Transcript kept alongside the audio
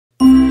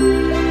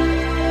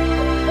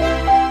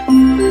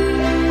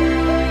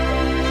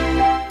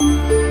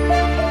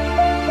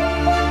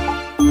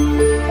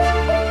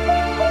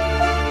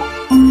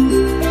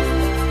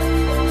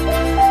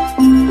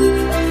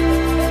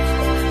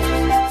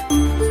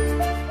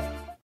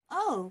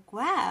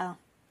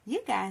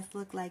You guys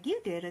look like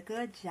you did a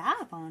good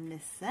job on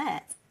this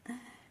set.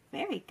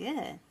 Very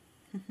good.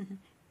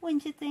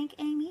 Wouldn't you think,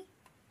 Amy?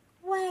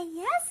 Why,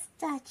 yes,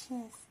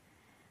 Duchess.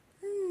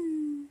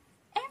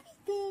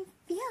 Everything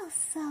feels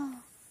so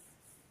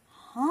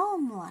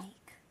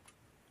home-like.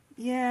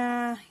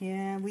 Yeah,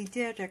 we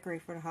did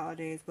decorate for the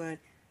holidays, but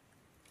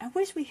I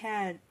wish we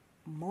had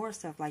more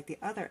stuff like the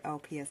other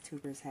LPS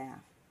tubers have.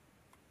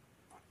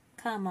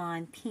 Come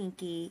on,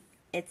 Pinky.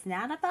 It's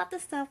not about the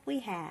stuff we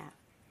have.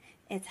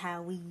 It's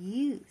how we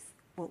use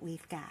what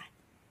we've got.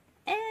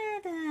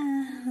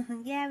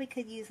 And, yeah, we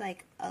could use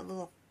like a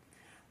little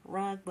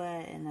rug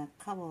and a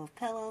couple of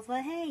pillows,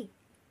 but hey,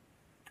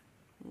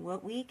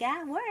 what we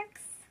got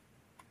works.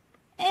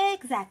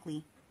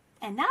 Exactly.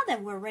 And now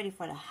that we're ready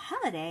for the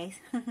holidays,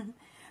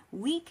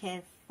 we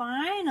can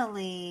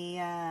finally,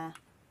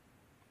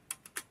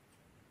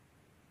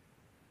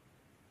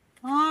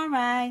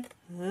 Alright,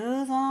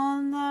 who's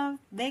on the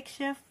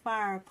makeshift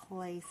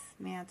fireplace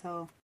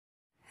mantle?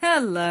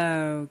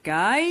 Hello,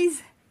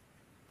 guys.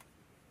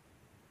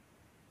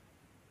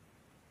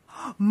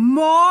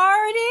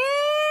 Morty!